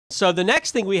So the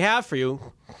next thing we have for you,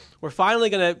 we're finally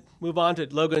going to move on to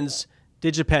Logan's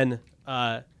DigiPen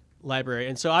library.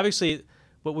 And so obviously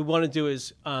what we want to do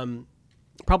is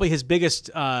probably his biggest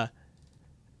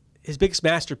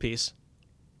masterpiece.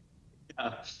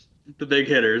 Yeah, the big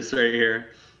hitters right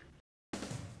here.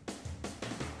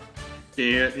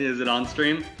 Is it on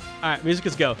stream? All right, music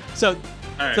is go. So,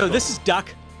 Cool. This is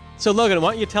Duck. So Logan,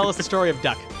 why don't you tell us the story of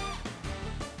Duck?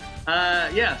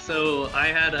 Yeah, so I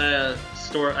had a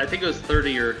story, I think it was third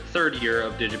year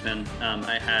of DigiPen.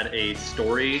 I had a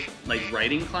story,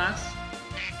 writing class.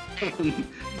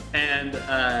 And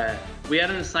we had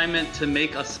an assignment to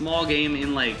make a small game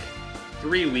in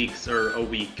 3 weeks or a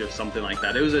week or something like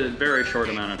that. It was a very short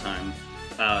amount of time,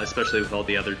 especially with all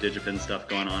the other DigiPen stuff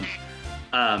going on.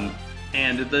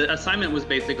 And the assignment was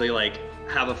basically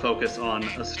have a focus on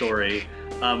a story.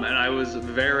 And I was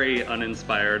very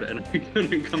uninspired and I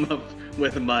couldn't come up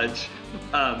with much.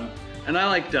 And I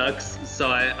like ducks, so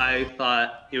I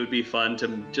thought it would be fun to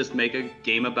just make a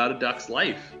game about a duck's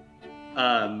life.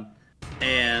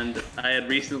 And I had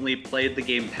recently played the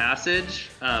game Passage,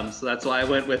 so that's why I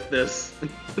went with this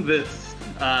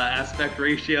aspect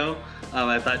ratio.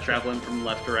 I thought traveling from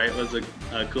left to right was a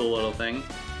cool little thing.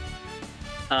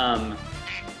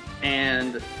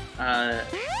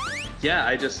 Yeah,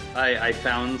 I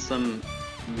found some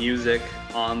music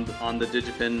on the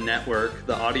DigiPen network,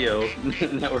 the audio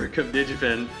network of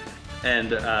DigiPen, and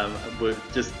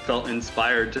just felt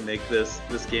inspired to make this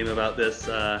game about this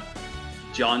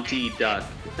jaunty duck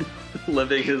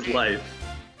living his life.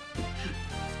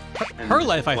 Her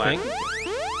life, I think.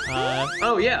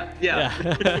 Oh yeah.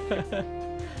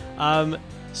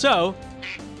 So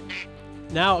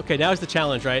now is the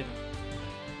challenge, right?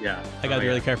 Yeah. I gotta be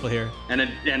really careful here. And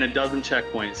a dozen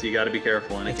checkpoints, so you gotta be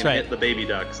careful, and it can hit the baby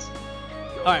ducks.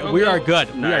 All right, we are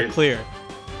good. Nice. We are clear.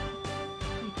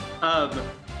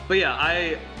 But yeah,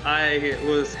 I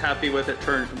was happy with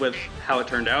how it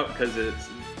turned out, because it's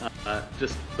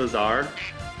just bizarre,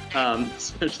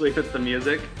 especially with the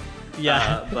music.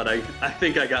 Yeah. But I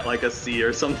think I got a C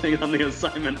or something on the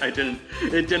assignment. It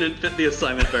didn't fit the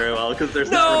assignment very well because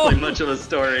there's not really much of a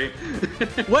story.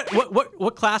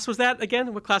 What class was that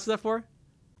again? What class was that for?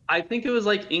 I think it was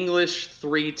English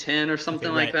 310 or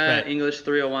something like that. Right. English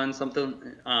 301 something.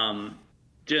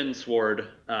 Jen Sward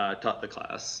taught the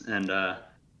class, and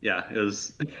yeah, it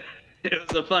was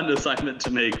a fun assignment to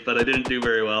make, but I didn't do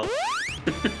very well.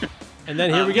 And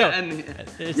then here we go.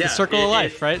 It's the circle of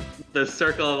life, right? The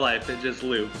circle of life. It just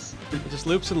loops. It just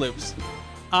loops and loops.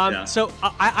 So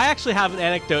I actually have an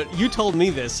anecdote. You told me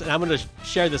this, and I'm going to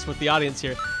share this with the audience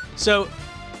here. So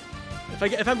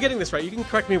if I'm getting this right, you can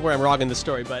correct me where I'm wrong in the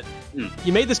story, but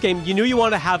you made this game. You knew you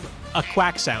wanted to have a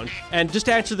quack sound. And just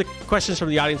to answer the questions from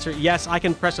the audience here, yes, I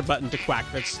can press a button to quack.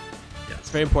 It's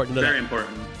very important. Very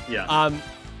important, yeah.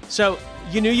 So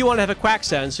you knew you wanted to have a quack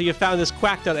sound, so you found this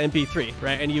quack.mp3,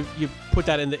 right? And you put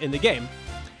that in the game.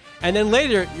 And then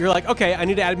later, you're like, okay, I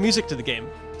need to add music to the game.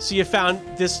 So you found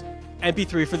this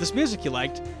MP3 for this music you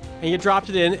liked, and you dropped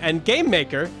it in, and Game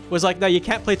Maker was like, no, you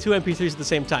can't play two MP3s at the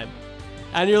same time.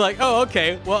 And you're like, oh,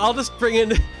 okay, well, I'll just bring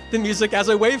in the music as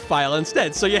a WAV file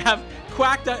instead. So you have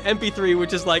quack.mp3,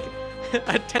 which is like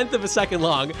a tenth of a second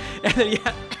long, and then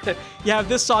you have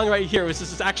this song right here, which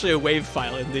is actually a WAV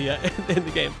file in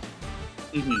the game.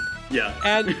 Mm-hmm. Yeah.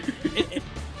 And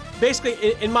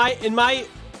basically, in my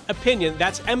opinion,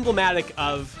 that's emblematic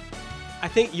of, I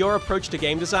think, your approach to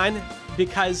game design,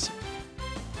 because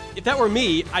if that were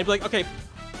me, I'd be like, okay,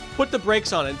 put the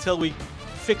brakes on until we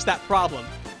fix that problem.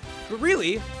 But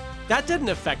really, that didn't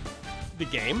affect the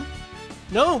game.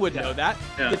 No one would know that.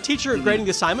 Yeah. The teacher grading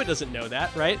the assignment doesn't know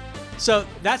that, right? So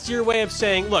that's your way of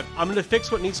saying, look, I'm going to fix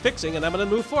what needs fixing, and I'm going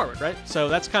to move forward, right? So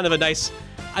that's kind of a nice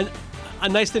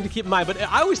thing to keep in mind. But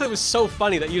I always thought it was so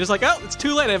funny that you're just like, oh, it's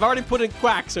too late. I've already put in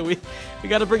quack, so we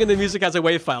got to bring in the music as a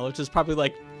WAV file, which is probably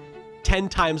like 10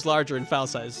 times larger in file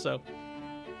size. So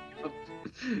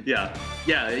yeah,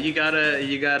 you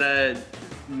gotta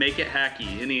make it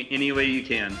hacky any way you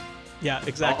can. Yeah,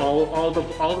 exactly. All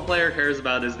the player cares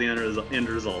about is the end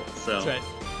result. So. That's right.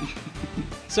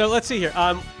 So let's see here.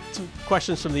 Some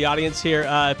questions from the audience here.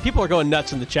 People are going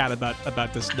nuts in the chat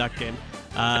about this duck game.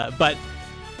 But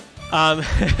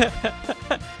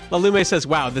Lalume says,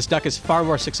 wow, this duck is far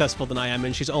more successful than I am,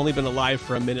 and she's only been alive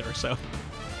for a minute or so.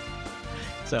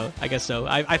 So I guess so.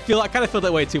 I kind of feel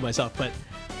that way too myself. But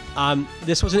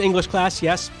this was an English class,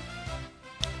 yes.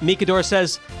 Mikador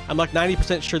says, I'm like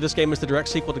 90% sure this game is the direct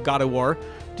sequel to God of War.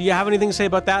 Do you have anything to say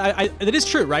about that? It is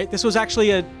true, right? This was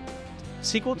actually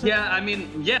sequel to? Yeah, I mean,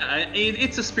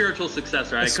 it's a spiritual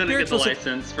successor. I couldn't get the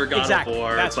license for God of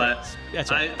War, That's but right.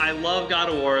 That's right. I love God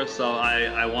of War, so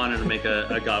I wanted to make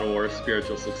a God of War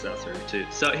spiritual successor too.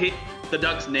 So the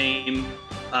duck's name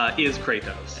is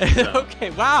Kratos. So. Okay,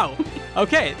 wow.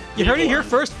 Okay, you heard it here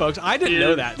first, folks. I didn't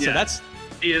know that, so that's...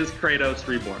 He is Kratos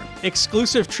reborn.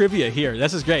 Exclusive trivia here.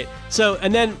 This is great. So,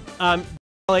 and then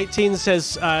 18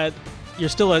 says you're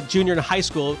still a junior in high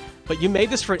school, but you made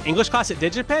this for an English class at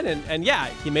DigiPen, and yeah,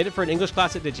 you made it for an English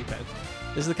class at DigiPen.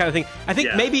 This is the kind of thing. I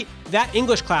think maybe that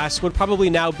English class would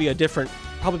probably now be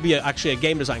actually a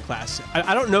game design class.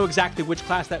 I don't know exactly which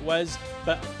class that was,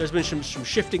 but there's been some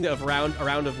shifting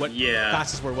around of what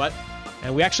classes were what,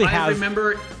 and we actually have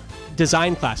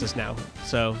design classes now.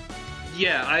 So.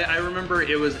 Yeah, I remember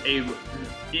it was a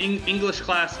English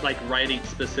class like writing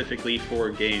specifically for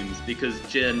games because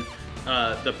Jen,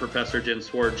 the professor Jen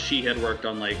Sword, she had worked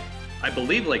on I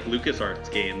believe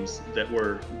LucasArts games that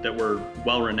were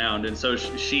well renowned, and so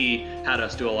she had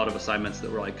us do a lot of assignments that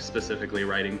were specifically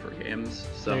writing for games.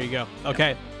 So there you go.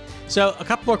 Okay, so a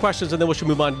couple more questions and then we should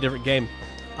move on to a different game.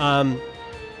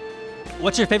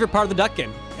 What's your favorite part of the duck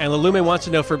game? And Lalume wants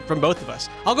to know from both of us.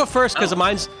 I'll go first because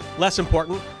mine's less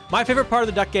important. My favorite part of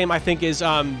the duck game, I think, is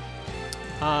I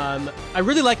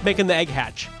really like making the egg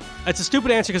hatch. It's a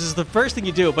stupid answer because it's the first thing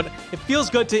you do, but it feels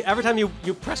good to every time you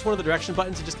press one of the direction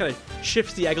buttons, it just kind of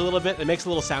shifts the egg a little bit and makes a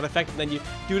little sound effect, and then you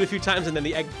do it a few times, and then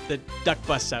the duck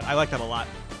busts out. I like that a lot.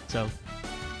 So,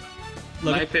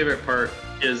 my favorite part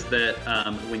is that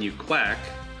when you quack,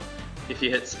 if you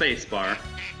hit spacebar,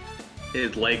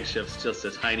 his leg shifts just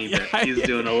a tiny bit. He's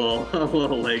doing a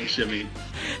little leg shimmy.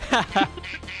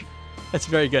 That's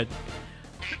very good.